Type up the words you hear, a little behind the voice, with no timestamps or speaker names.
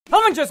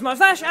Hello, I'm just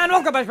Mustache, and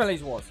welcome back to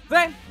Release Wars.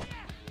 Today,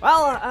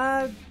 well,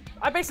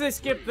 I basically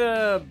skipped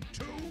the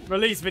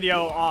release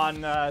video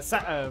on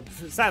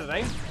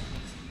Saturday,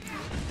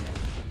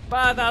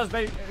 but that was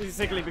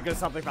basically because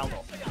something fell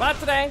off. But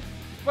today,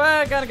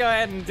 we're gonna go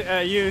ahead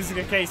and use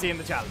Casey in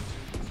the challenge.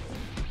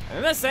 And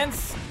in this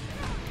sense,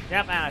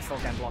 yep, and I still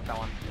can't block that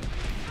one.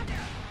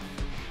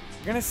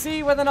 We're gonna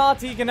see whether or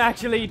not he can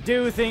actually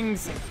do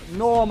things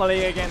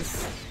normally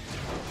against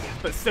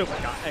the stupid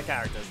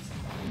characters.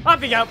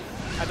 Up we go!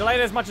 I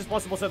delayed it as much as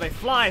possible so they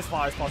fly as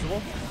far as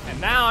possible.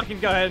 And now I can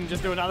go ahead and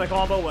just do another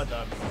combo with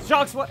the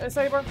Shock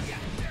Saber.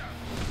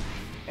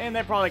 And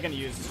they're probably gonna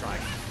use the Strike.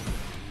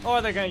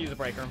 Or they're gonna use a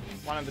Breaker.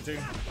 One of the two.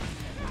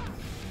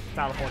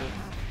 Teleported.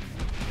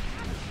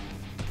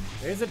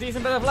 There's a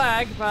decent bit of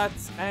lag, but...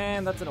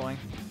 and that's annoying.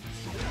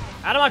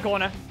 Out of my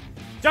corner.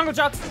 Jungle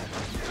Chucks!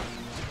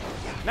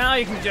 Now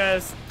you can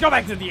just go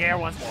back to the air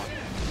once more.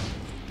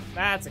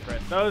 That's a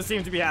crit. Those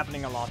seem to be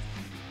happening a lot.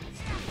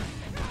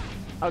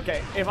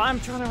 Okay, if I'm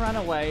trying to run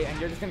away and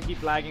you're just gonna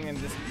keep lagging and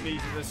just be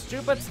the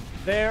stupid,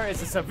 there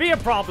is a severe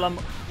problem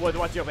with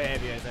what your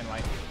behavior is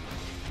anyway.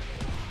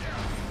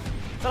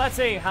 So let's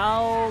see,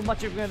 how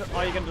much are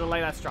you gonna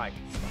delay that strike?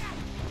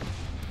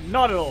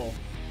 Not at all.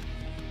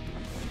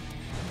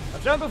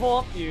 I've shown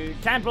before, you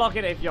can't block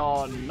it if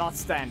you're not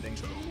standing.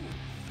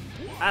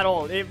 At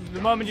all. If the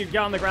moment you get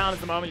on the ground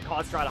is the moment you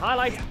can't try to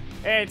highlight,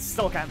 it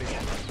still can't be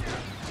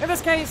blocked. In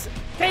this case,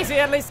 Casey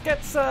at least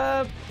gets,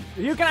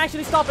 you can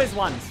actually stop his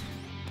ones.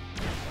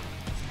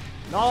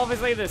 Not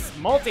obviously this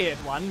multi-hit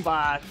one,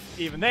 but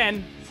even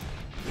then,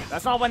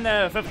 that's not when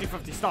the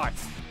 50-50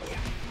 starts.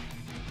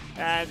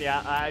 And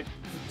yeah, I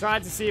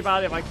tried to see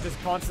about if I could just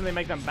constantly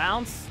make them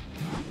bounce.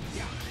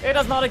 It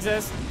does not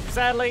exist.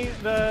 Sadly,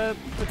 the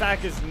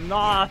attack is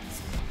not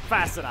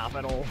fast enough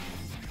at all.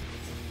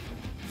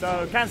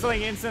 So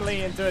canceling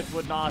instantly into it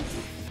would not,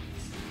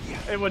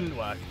 it wouldn't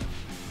work.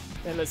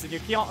 And listen,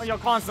 you're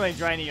constantly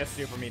draining your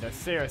super meter,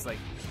 seriously.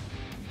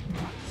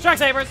 Shock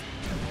Sabers,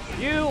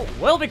 you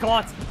will be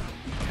caught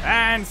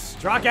and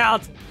struck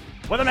out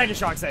with a Mega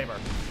Shock Saber,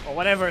 or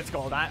whatever it's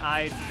called.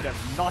 I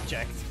have not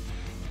checked.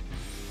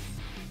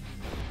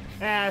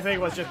 Yeah, I think it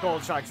was just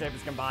Gold Shock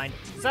Sabers combined.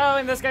 So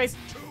in this case,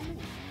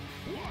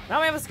 now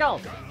we have a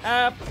skull.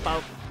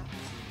 Poke.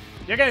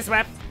 You're getting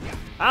swept.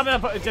 I'm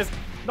gonna just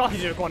knock you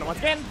to the corner once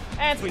again,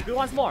 and sweep you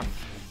once more.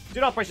 Do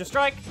not pressure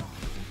strike.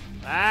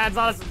 That's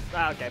not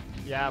a... okay,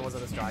 yeah, it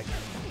wasn't a strike.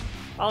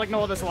 I'll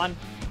ignore this one.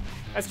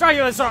 Let's strike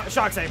you with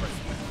Shock Sabers.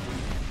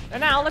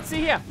 And now, let's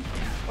see here.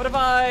 What if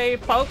I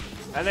poke,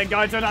 and then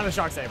go into another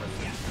Shock Saber?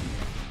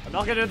 I'm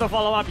not gonna do the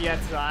follow-up yet,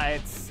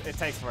 it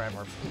takes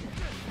forever.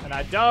 And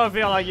I don't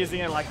feel like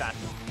using it like that.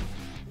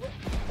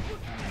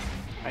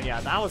 And yeah,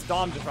 that was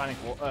Dom just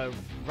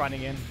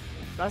running in.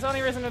 That's the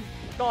only reason to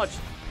dodge.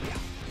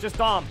 It's just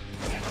Dom.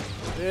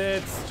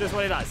 It's just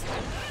what he does.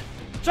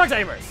 Shock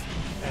Sabers!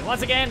 And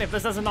once again, if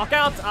this doesn't knock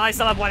out, I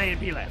still have 1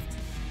 HP left.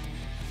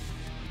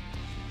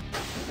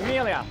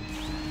 Amelia.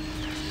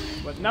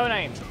 With no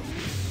name.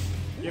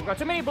 You've got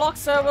too many blocks,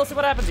 so we'll see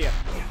what happens here.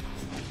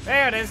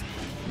 There it is.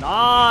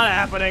 Not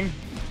happening.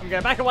 I'm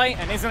gonna back away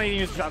and instantly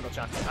use Jungle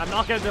Chucks. I'm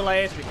not gonna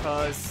delay it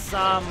because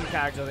some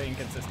characters are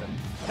inconsistent.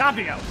 Time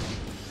to go.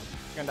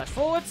 Gonna dash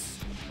forwards,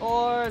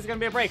 or is it gonna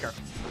be a breaker?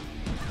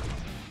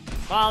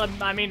 Well,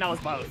 I mean, that was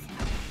both.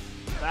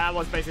 That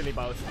was basically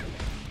both.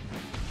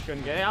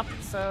 Couldn't get up,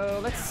 so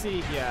let's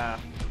see here.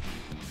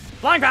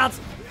 Flying Bounce!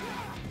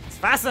 It's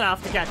fast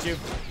enough to catch you.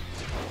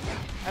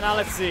 And now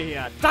let's see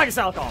here. Tiger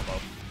Style combo.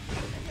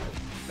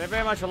 They're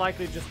very much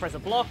likely to just press a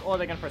block, or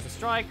they're gonna press a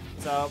strike,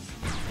 so...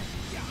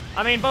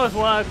 I mean, both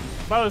work.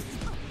 Both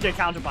get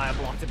countered by a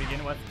block to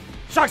begin with.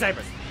 Shock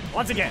Sabers!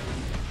 Once again.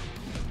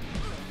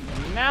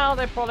 And now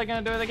they're probably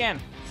gonna do it again.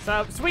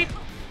 So, sweep!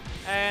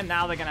 And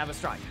now they're gonna have a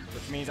strike,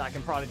 which means I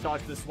can probably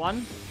dodge this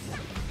one.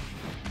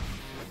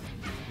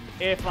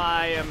 If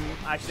I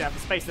actually have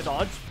the space to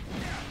dodge.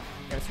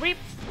 Gonna sweep.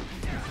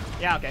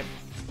 Yeah, okay.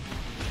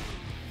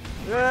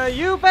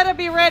 You better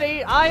be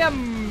ready. I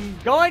am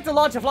going to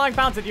launch a flying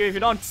bounce at you if you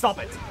don't stop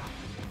it.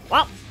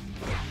 Well,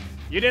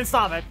 you didn't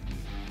stop it.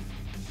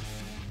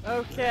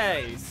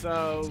 Okay,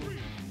 so...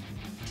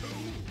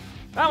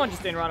 that one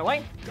just didn't run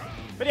away.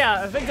 But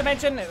yeah, a thing to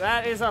mention,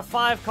 that is a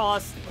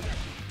 5-cost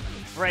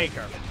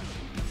breaker.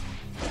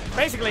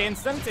 Basically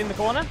instant in the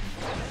corner,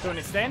 to an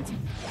extent.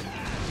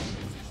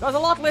 Does a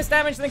lot less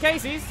damage than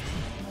Casey's,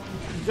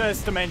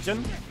 just to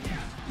mention.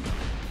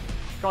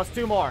 Costs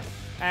 2 more,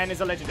 and is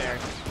a legendary.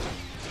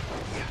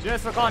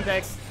 Just for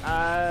context,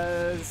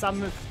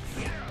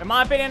 in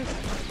my opinion,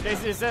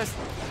 this is just...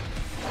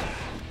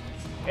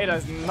 it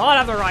does not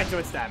have the right to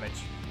its damage.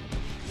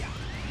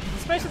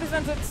 Especially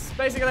since it's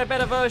basically a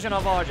better version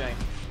of RJ.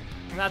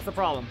 And that's the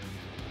problem.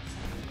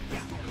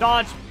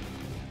 Dodge.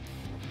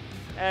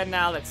 And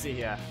now let's see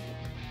here.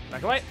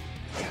 Back away.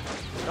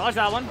 Dodge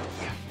that one.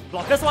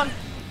 Block this one.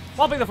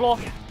 Popping the floor.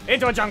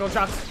 Into a Jungle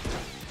Chucks.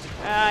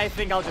 I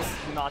think I'll just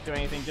not do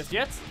anything just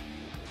yet.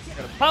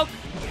 Gonna poke.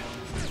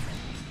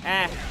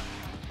 And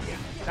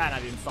I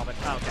didn't stop it.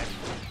 Oh, okay.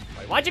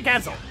 Wait, why'd you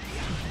cancel?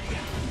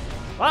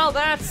 Well,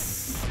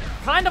 that's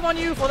kind of on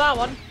you for that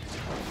one.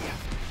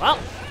 Well,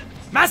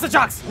 Master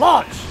Chucks,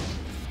 launch!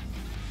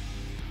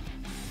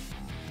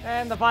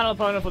 And the final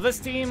opponent for this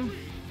team.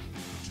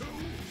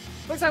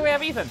 Looks like we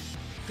have Ethan.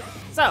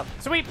 So,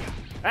 sweep,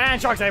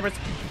 and Shark Sabers.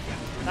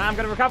 Now I'm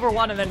gonna recover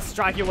one and then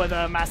strike you with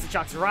Master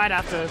Chucks right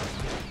after,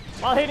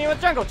 while hitting you with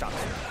Jungle Chucks.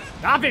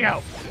 Up you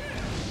go!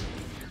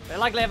 They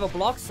likely have a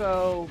block,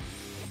 so...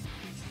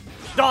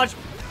 Dodge!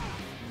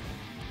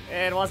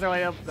 It wasn't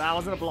really that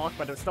wasn't a block,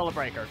 but it was still a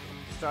breaker.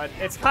 So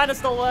it's kind of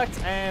still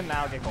worked, and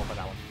now get called for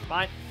that one.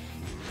 Fine.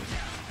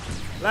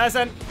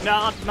 Listen,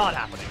 no, not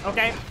happening,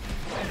 okay?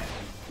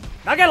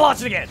 Now get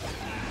launched again!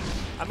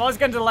 I'm always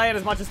gonna delay it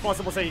as much as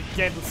possible so you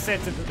get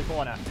sent into the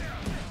corner.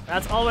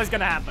 That's always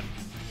gonna happen.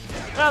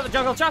 Now the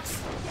Jungle Chucks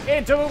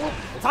into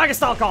the Tiger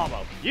Style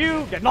combo.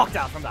 You get knocked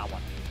out from that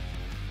one.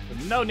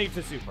 With no need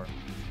to super.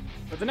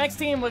 But the next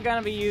team we're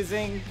gonna be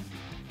using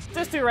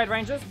just 2 Red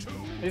Rangers.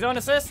 His own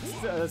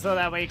assists, so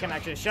that way you can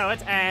actually show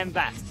it, and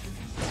that.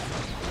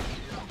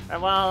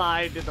 And well,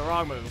 I did the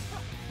wrong move.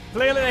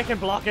 Clearly they can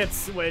block it,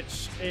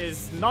 which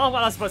is not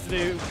what I was supposed to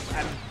do,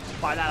 and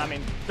by that I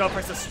mean go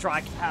press a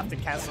strike after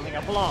cancelling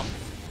a block.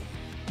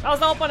 That was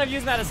the whole point of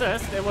using that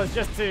assist, it was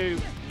just to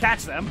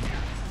catch them.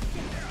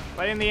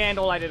 But in the end,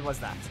 all I did was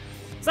that.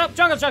 So,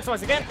 Jungle Chucks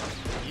once again.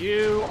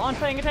 You aren't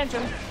paying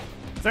attention,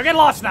 so get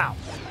lost now!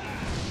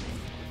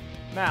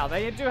 Now,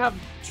 they do have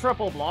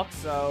triple blocks,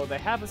 so they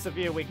have a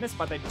severe weakness,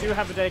 but they do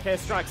have the dedicated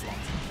strike slot.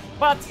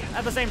 But,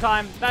 at the same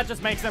time, that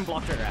just makes them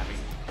block trigger happy.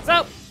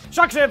 So,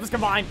 Shark Sabers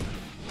combined.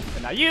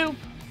 And now you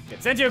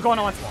get sent to your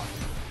corner once more.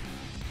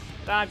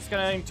 I'm just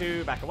going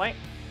to back away.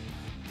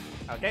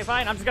 Okay,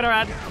 fine, I'm just gonna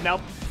add...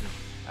 Nope.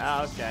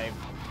 Okay.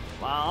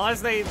 Well,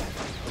 honestly...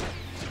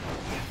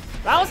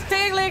 That was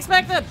technically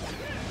expected!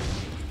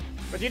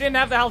 But you didn't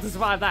have the health to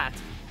survive that.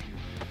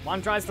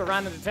 One tries to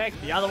run and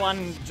detect, the other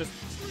one just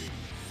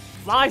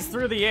flies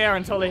through the air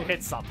until it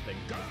hits something.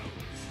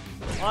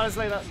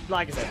 Honestly,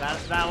 like I said,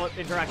 that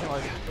interaction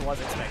was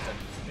expected.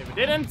 If it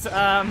didn't,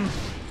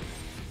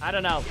 I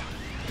don't know.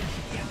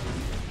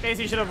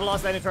 Casey should have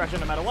lost that interaction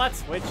no matter what,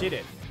 which he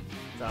did.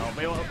 So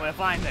we're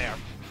fine there.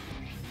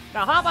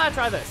 Now, how about I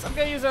try this? I'm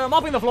gonna use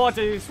mopping the floor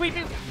to sweep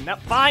you.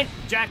 Nope, fine.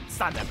 Jack,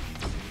 stun them.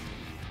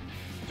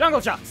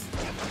 Jungle Chucks.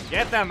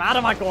 Get them out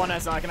of my corner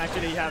so I can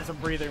actually have some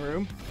breathing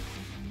room.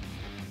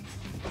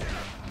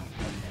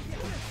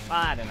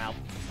 I don't know.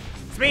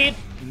 Speed?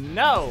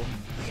 No.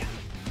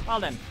 Well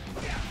then.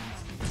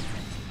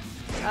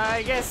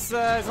 I guess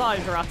it's not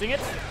interrupting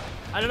it.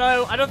 I don't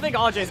know. I don't think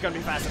RJ is going to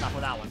be fast enough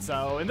with that one.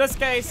 So in this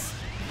case,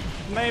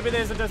 maybe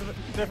there's a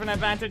different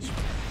advantage.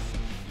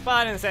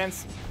 But in a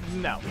sense,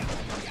 no.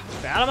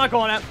 Stay out of my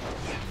corner.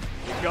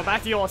 You can go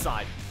back to your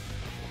side.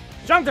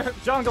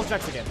 Jungle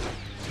Chucks again.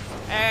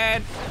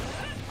 And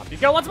up you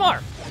go once more.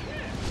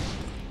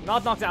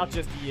 Not knocked out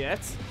just yet.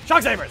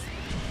 Shark Sabers.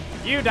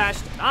 You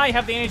dashed. I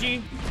have the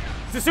energy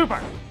to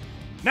super.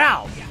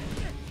 Now,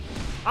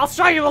 I'll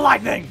strike you with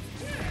lightning.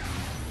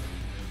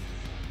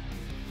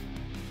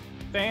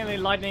 Mainly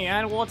lightning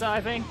and water,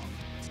 I think.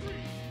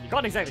 You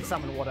can't exactly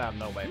summon water out of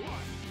nowhere.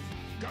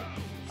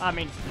 I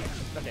mean,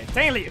 okay,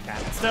 technically you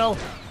can, but still.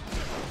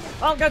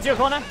 Well, go to your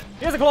corner.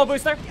 Here's a claw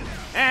booster.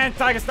 And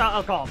Tiger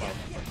Style combo.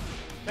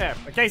 There,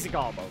 a Casey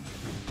combo.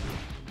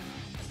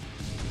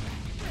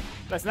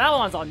 Listen, that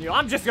one's on you.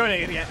 I'm just going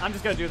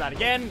to do that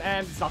again,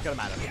 and it's not going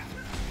to matter.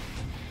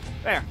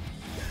 There.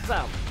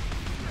 So.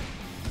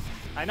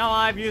 I know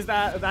I've used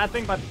that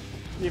thing, but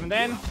even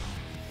then,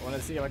 I wanted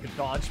to see if I could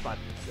dodge, but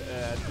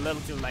a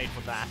little too late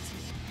for that.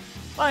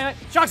 Well, anyway,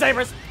 Shark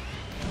Sabers.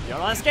 You're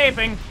not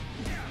escaping.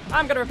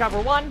 I'm going to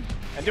recover one,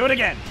 and do it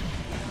again.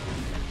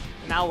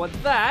 Now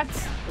with that,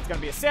 it's going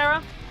to be a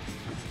Sarah.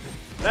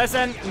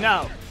 Listen,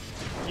 no.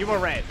 You were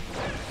red.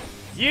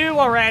 You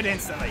were red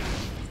instantly.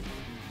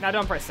 Now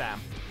don't press Sam.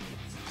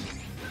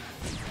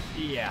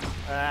 Yeah,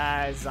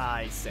 as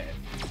I said.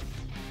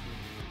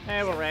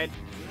 Hey, we're red.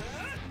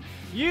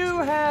 You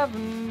have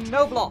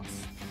no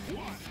blocks.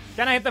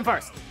 Can I hit them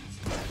first?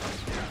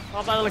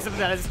 Well, by the looks of it,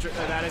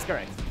 that is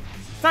correct.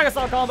 Tiger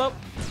Style combo.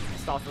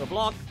 Start with a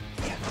block.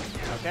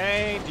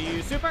 Okay, do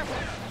you super?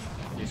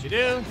 Yes, you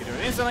do. You do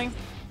it instantly.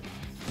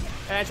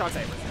 And Shark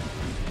Sabers.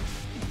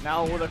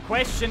 Now, the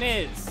question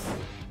is,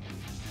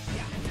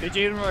 did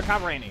you even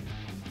recover any?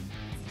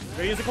 You're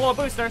gonna use a claw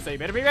booster, so you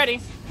better be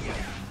ready.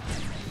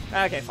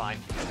 Okay, fine.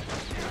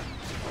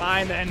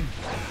 Fine then.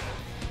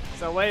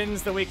 So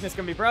when's the weakness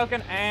gonna be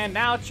broken? And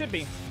now it should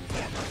be.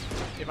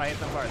 If I hit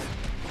them first.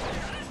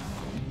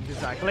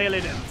 Because I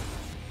clearly didn't.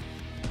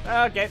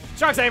 Okay,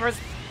 Shark Sabers.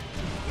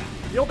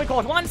 You'll be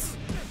caught once.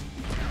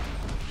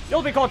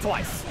 You'll be caught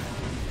twice.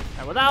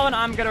 And with that one,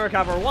 I'm gonna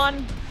recover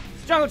one.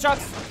 Jungle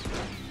Chucks.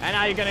 And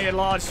now you're gonna get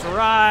launched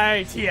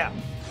right here.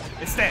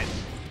 Instead.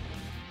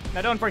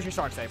 Now don't press your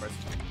Shark Sabers.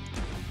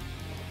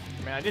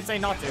 I mean, I did say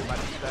not to,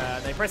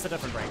 but they pressed a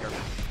different breaker.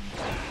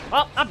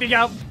 Well, up you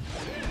go.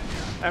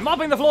 And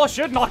mopping the floor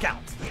should knock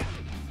out.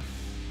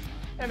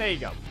 And there you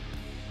go.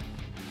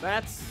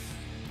 That's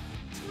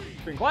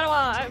been quite a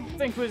while, I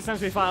think, since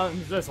we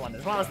found this one,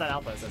 as well as that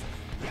outpost.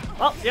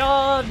 Well,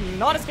 you're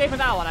not escaping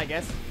that one, I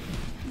guess.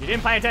 You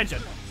didn't pay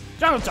attention.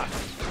 Jungle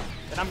Chucks.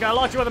 Then I'm gonna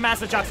launch you with a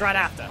Master Chucks right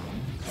after.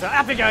 So I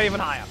have to go even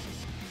higher.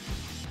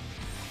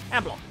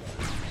 And block.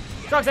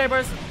 Shock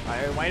Sabers.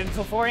 I waited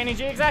until 4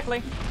 energy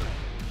exactly.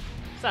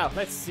 So,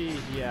 let's see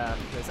here.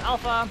 There's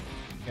Alpha.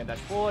 You can dash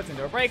forwards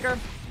into a breaker.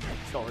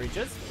 Still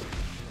reaches.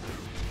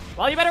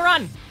 Well, you better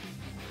run.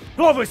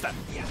 Floor Booster.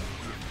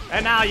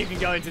 And now you can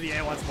go into the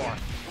air once more.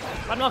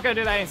 But I'm not going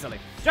to do that instantly.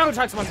 Jungle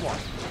Chucks once more.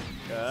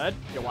 Good.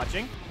 You're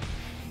watching.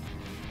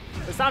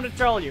 It's time to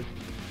troll you.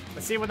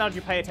 Let's see without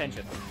you pay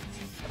attention.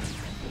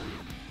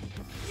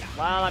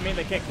 Well, I mean,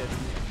 they kicked it.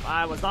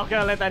 I was not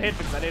going to let that hit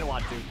because I didn't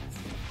want to.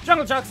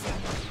 Jungle Chucks.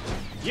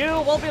 You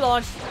will be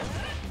launched.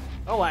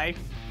 Away.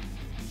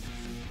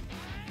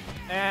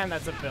 And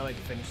that's a Billy to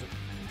finish it.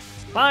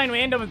 Fine, we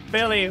end up with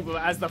Billy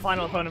as the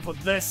final opponent for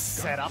this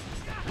setup.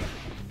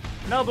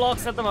 No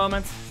blocks at the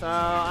moment, so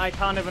I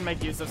can't even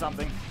make use of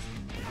something.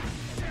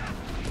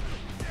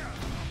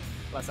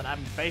 Listen, I'm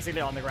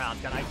basically on the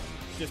ground. Can I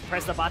just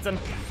press the button?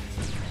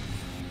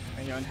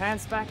 And your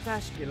enhanced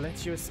backdash, it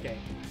lets you escape.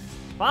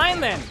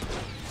 Fine then!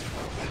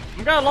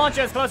 I'm gonna launch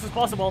you as close as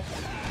possible.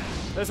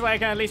 This way I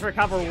can at least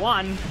recover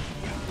 1.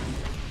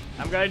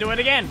 I'm gonna do it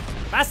again.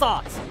 Fast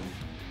arts!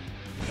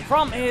 The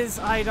problem is,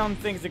 I don't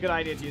think it's a good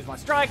idea to use my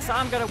strike, so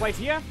I'm gonna wait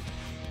here.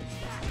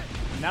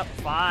 Nope,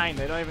 fine,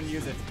 they don't even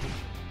use it.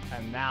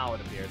 And now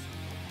it appears.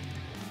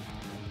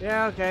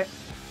 Yeah, okay.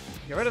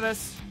 Get rid of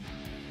this.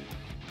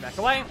 Back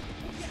away.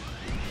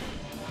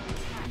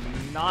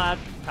 Not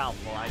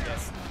helpful, I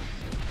guess.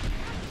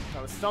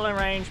 I was still in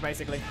range,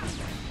 basically.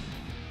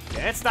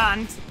 Get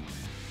stunned.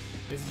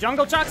 This is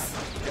Jungle Chucks.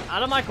 Get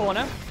out of my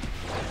corner.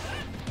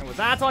 And with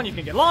that on, you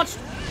can get launched.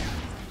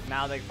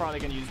 Now they're probably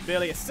gonna use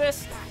Billy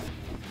Assist.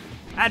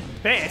 At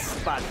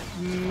best, but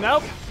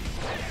nope.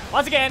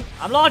 Once again,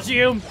 I'm launching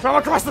you from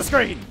across the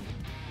screen.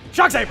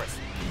 Shock Sabers.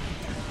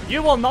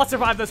 You will not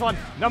survive this one,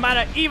 no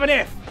matter even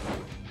if.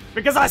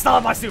 Because I still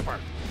have my super.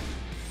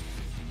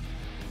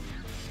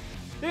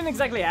 Didn't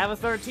exactly have a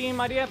third team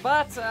idea,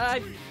 but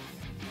I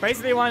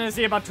basically wanted to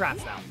see about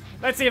traps now.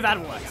 Let's see if that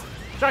works.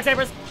 Shock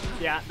Sabers.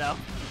 Yeah, no.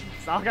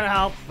 It's not gonna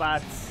help,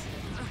 but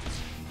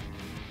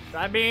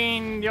I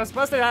mean, you're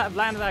supposed to have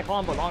landed that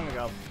combo long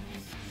ago.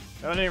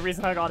 The only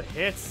reason I got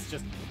hits,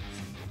 just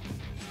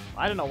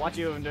I don't know what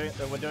you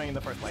were doing in the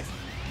first place.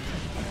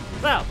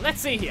 So, let's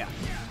see here.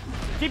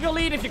 Keep your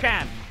lead if you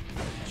can.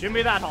 Shouldn't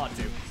be that hard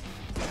to.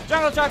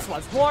 Jungle Chucks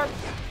once more.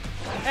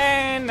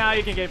 And now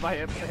you can get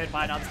hit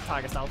by another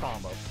Tiger style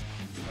combo.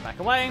 Go back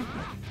away.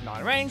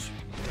 Not in range.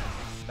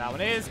 That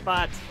one is,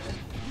 but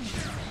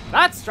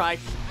that strike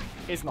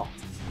is not.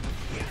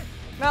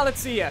 Now let's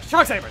see here.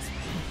 Shock Sabers.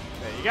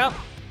 There you go.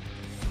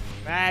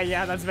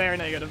 Yeah, that's very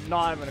negative.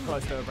 Not even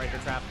close to a breaker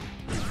trap.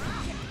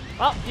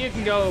 Well, you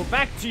can go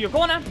back to your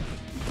corner.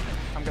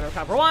 I'm gonna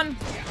recover 1.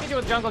 Hit you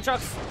with Jungle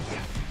Chucks.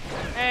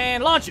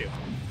 And launch you.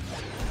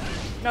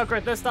 No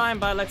crit this time,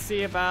 but let's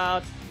see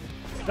about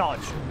dodge.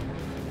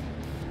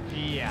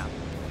 Yeah.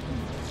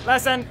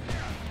 Listen,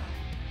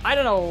 I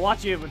don't know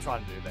what you've been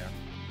trying to do there.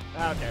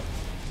 Okay.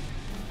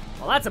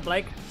 Well, that's a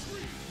Blake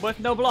with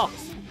no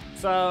blocks.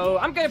 So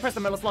I'm gonna press the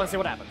middle slot and see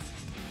what happens.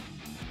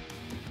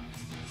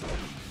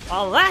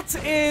 Well, that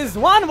is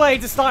one way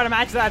to start a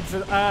match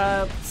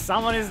that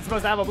someone isn't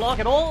supposed to have a block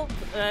at all.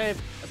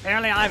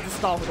 Apparently I have to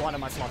start with one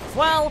of my slots as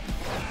well.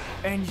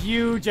 And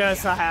you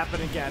just happen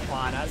to get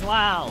one as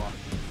well.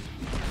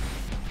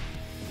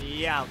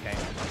 Yeah, okay.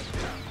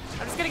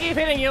 I'm just gonna keep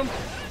hitting you.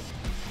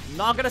 I'm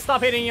not gonna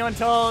stop hitting you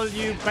until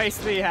you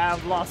basically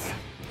have lost.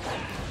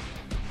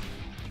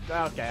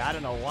 Okay, I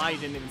don't know why you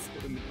didn't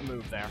even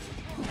move there.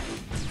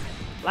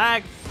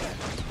 Lag.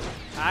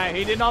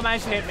 He did not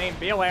manage to hit me.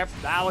 Be aware.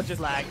 That was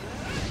just lag.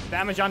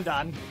 Damage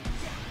undone.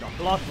 Got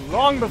blocked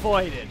long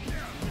before he did.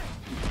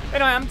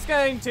 Anyway, I'm just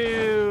going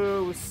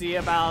to see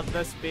about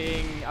this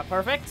being a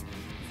perfect.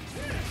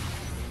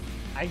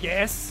 I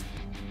guess.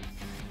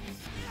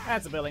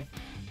 That's a Billy.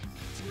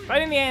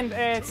 But in the end,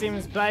 it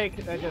seems Blake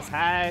just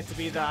had to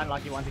be the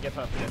unlucky one to get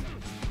perfect.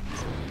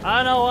 I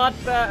don't know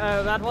what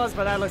that was,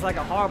 but that looks like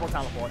a horrible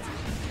teleport.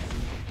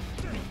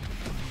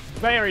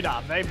 Very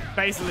dumb. They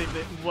basically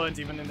weren't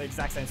even in the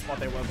exact same spot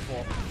they were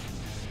before.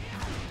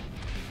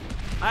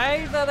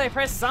 Either they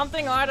pressed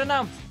something, or I don't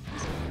know.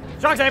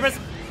 Shock Sabers!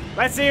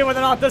 Let's see whether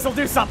or not this will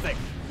do something.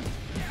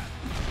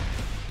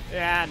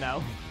 Yeah,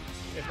 no.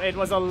 If it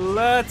was a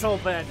little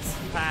bit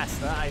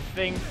faster, I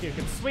think you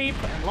could sweep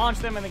and launch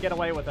them and then get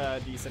away with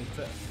a decent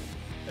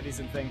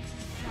thing.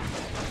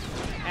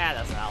 Yeah,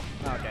 that's help.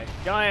 Okay,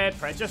 go ahead,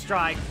 press your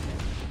strike.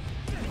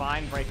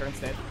 Fine, breaker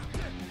instead.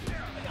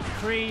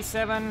 3,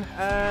 7,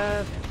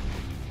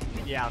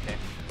 yeah, okay.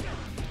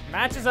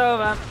 Match is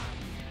over.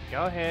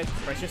 Go ahead,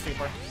 press your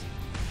super.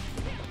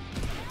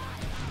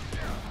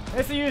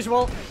 It's the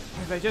usual.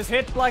 If they just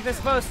hit like they're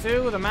supposed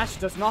to, the match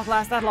does not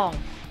last that long.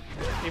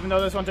 Even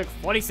though this one took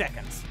 40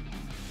 seconds.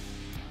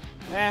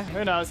 Eh,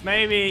 who knows,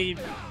 maybe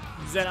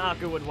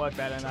Zenaku would work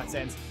better in that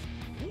sense.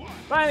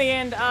 But in the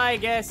end, I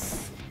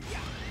guess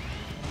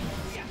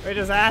we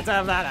just had to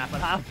have that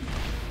happen, huh?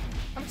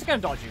 just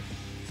gonna dodge you.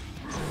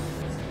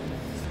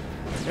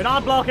 You're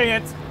not blocking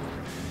it.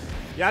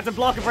 You have to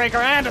block a breaker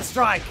and a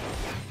strike.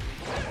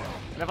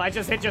 And if I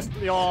just hit just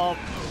your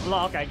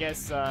block, I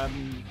guess I've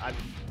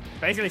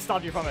basically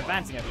stopped you from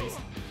advancing at least.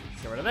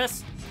 Get rid of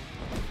this.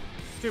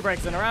 2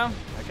 breaks in a row.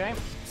 Okay,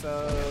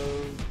 so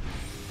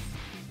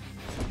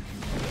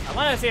I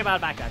wanted to see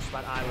about backdash,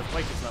 but I was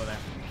way too slow there.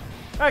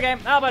 Okay,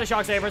 how about the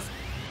Shock Sabers?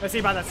 Let's see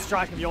about that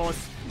strike of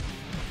yours.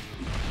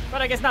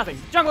 But I guess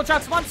nothing. Jungle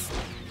Chucks once,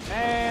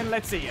 and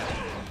let's see ya.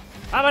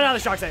 How about another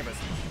Shock Sabers?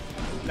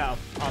 No,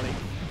 Ollie.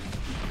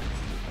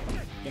 You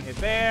can hit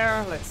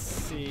there. Let's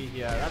see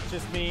here. That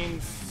just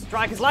means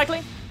strike is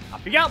likely.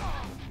 Up you go.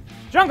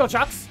 Jungle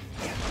Chucks.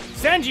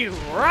 Send you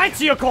right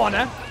to your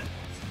corner.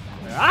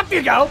 Up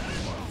you go.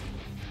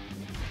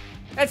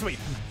 That's sweet.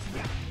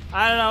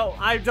 I don't know.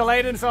 I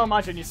delayed it so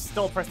much and you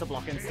still pressed the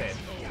block instead.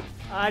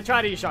 I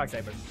tried to use Shock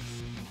Sabers.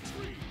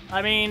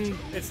 I mean,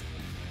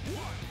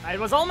 it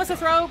was almost a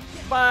throw,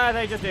 but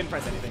they just didn't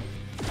press anything.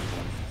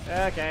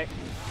 Okay.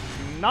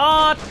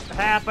 Not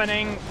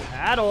happening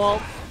at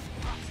all.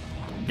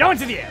 Go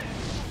into the air.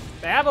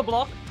 They have a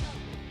block.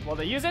 Will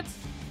they use it?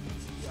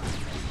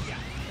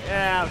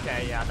 Yeah,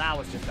 okay, yeah, that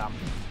was just dumb.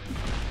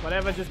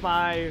 Whatever just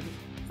my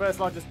first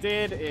lot just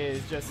did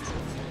is just...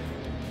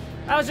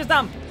 That was just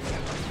dumb.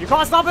 You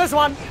can't stop this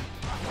one.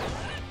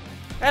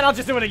 And I'll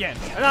just do it again.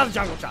 Another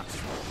Jungle Chucks.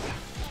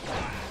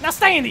 Now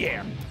stay in the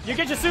air. You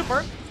get your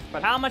super,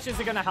 but how much is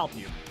it gonna help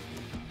you?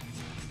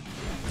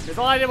 Because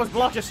all I did was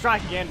block your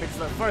strike again because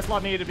the first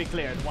lot needed to be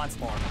cleared once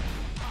more.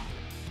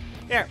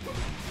 Here.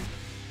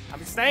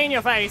 I'm staying in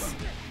your face.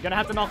 You're gonna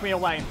have to knock me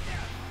away.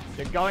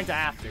 You're going to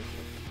have to.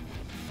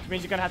 Which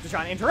means you're gonna have to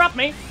try and interrupt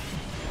me.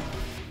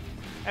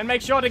 And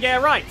make sure to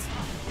get it right.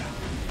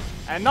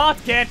 And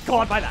not get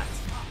caught by that.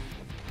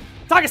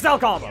 Tiger Style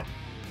combo.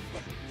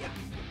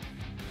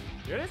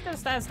 You're just gonna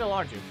stand still,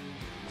 aren't you?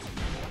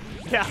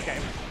 Yeah, okay.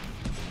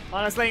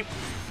 Honestly,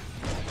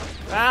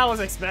 that was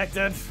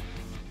expected.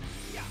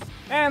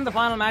 And the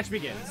final match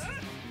begins.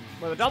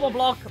 With a double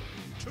block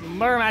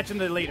mirror match in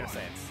the leader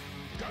sense.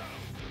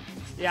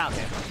 Yeah,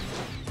 okay.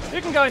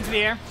 You can go into the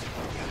air.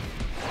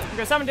 You can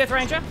go summon Death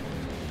Ranger.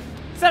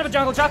 Set up a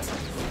Jungle Chucks.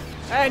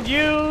 And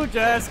you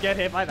just get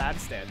hit by that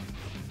instead.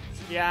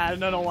 Yeah, I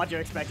don't know what you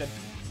expected.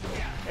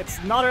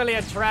 It's not really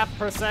a trap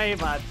per se,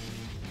 but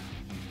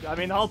I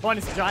mean the whole point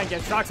is to try and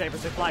get Shock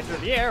Sabers to fly through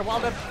the air while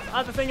the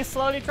other thing is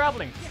slowly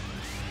traveling.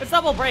 It's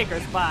double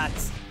breakers, but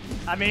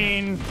I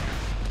mean,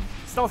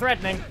 still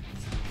threatening.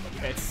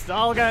 It's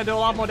still gonna do a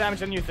lot more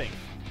damage than you think.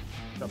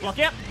 So block,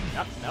 yep.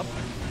 Yep, nope.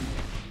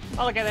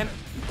 Oh, okay then.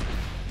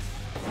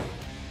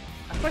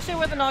 I question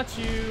whether or not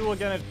you are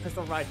gonna press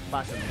the right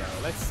button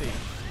though. Let's see.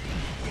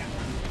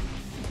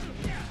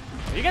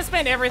 Are you gonna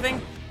spend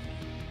everything?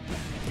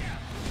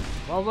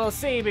 Well, we'll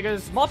see,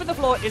 because mopping the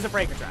floor is a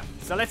breaker trap.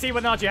 So let's see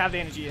whether or not you have the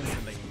energy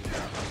instantly.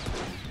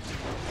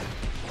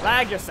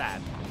 Flag, you're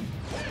sad.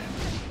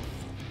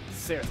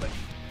 Seriously.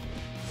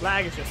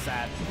 Flag is just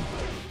sad.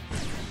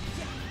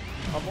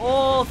 Of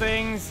all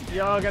things,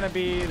 you're gonna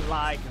be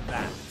like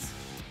that.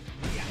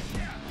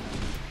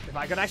 If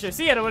I could actually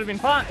see it, it would have been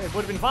fine. It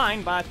would have been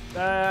fine, but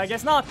I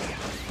guess not.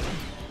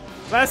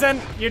 Listen,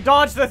 you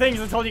dodge the things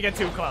until you get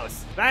too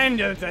close. Then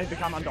they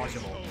become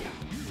undodgeable.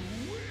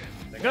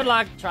 Good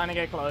luck trying to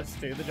get close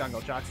to the Jungle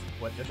Chucks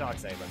with your Shock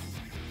Sabers.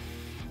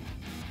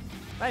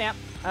 But yeah,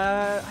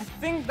 I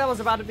think that was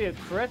about to be a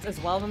crit as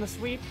well in the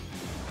sweep,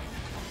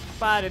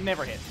 but it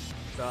never hit,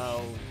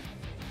 so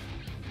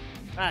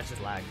that's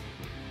just lag.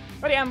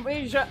 But yeah,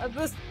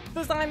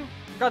 this time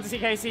got to see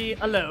Casey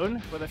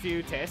alone with a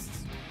few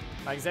tests.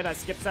 Like I said, I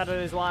skipped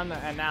Saturday's one,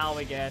 and now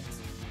we get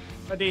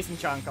a decent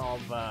chunk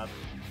of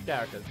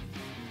characters.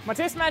 My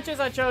test matches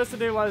I chose to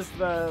do was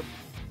the...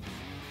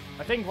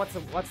 I think,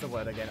 what's the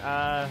word again?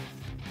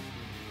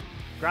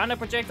 Grounded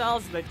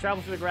projectiles, they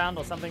travel through the ground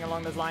or something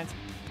along those lines.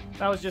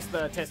 That was just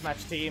the test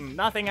match team.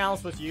 Nothing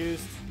else was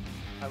used.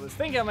 I was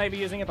thinking of maybe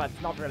using it, but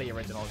it's not really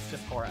original. It's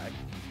just Korag.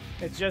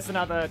 It's just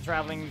another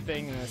traveling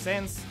thing in a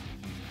sense.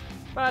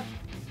 But,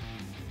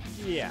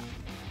 yeah.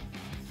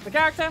 The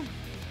character?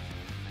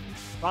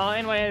 Well,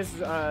 anyways,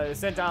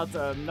 sent out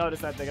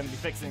notice that they're going to be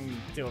fixing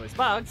 2 of his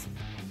bugs.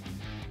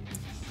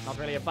 Not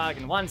really a bug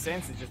in one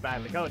sense, it's just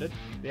badly coded.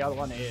 The other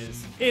one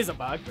is a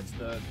bug, which is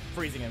the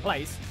freezing in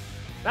place.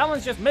 That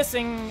one's just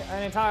missing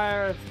an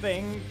entire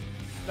thing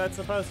that's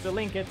supposed to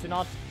link it to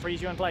not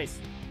freeze you in place.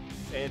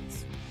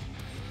 It's...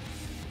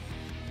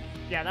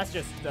 yeah, that's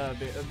just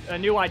a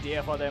new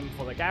idea for them,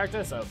 for the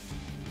character, so...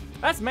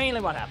 that's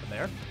mainly what happened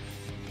there.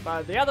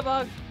 But the other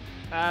bug,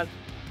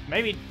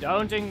 maybe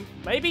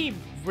maybe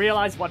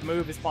realize what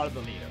move is part of the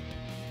leader.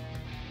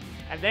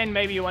 And then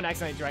maybe you won't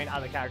accidentally drain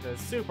other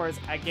characters' supers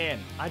again.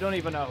 I don't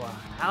even know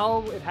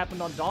how it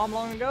happened on Dom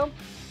long ago.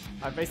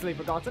 I've basically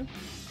forgotten.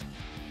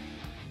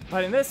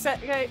 But in this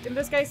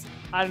case,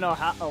 I don't know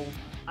how.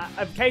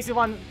 Casey's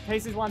one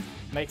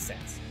makes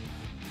sense.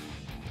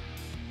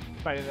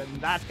 But in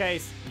that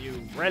case,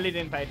 you really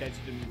didn't pay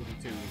attention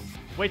to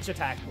which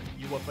attack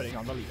you were putting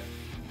on the leader.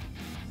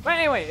 But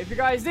anyway, if you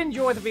guys did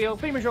enjoy the video,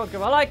 please make sure to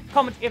give a like,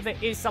 comment if there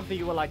is something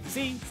you would like to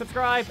see,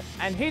 subscribe,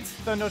 and hit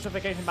the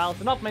notification bell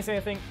to not miss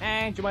anything,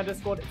 and join my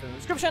Discord in the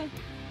description.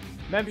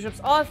 Memberships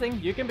are a thing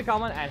you can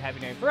become on and have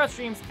your name throughout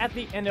streams at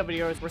the end of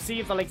videos,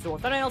 receive the links to all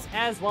thumbnails,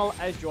 as well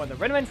as join the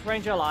Regiment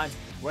Ranger Alliance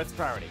with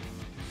priority.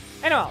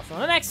 Anyway, so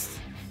on the next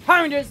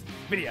Power Rangers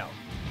video.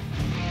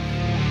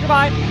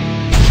 Goodbye!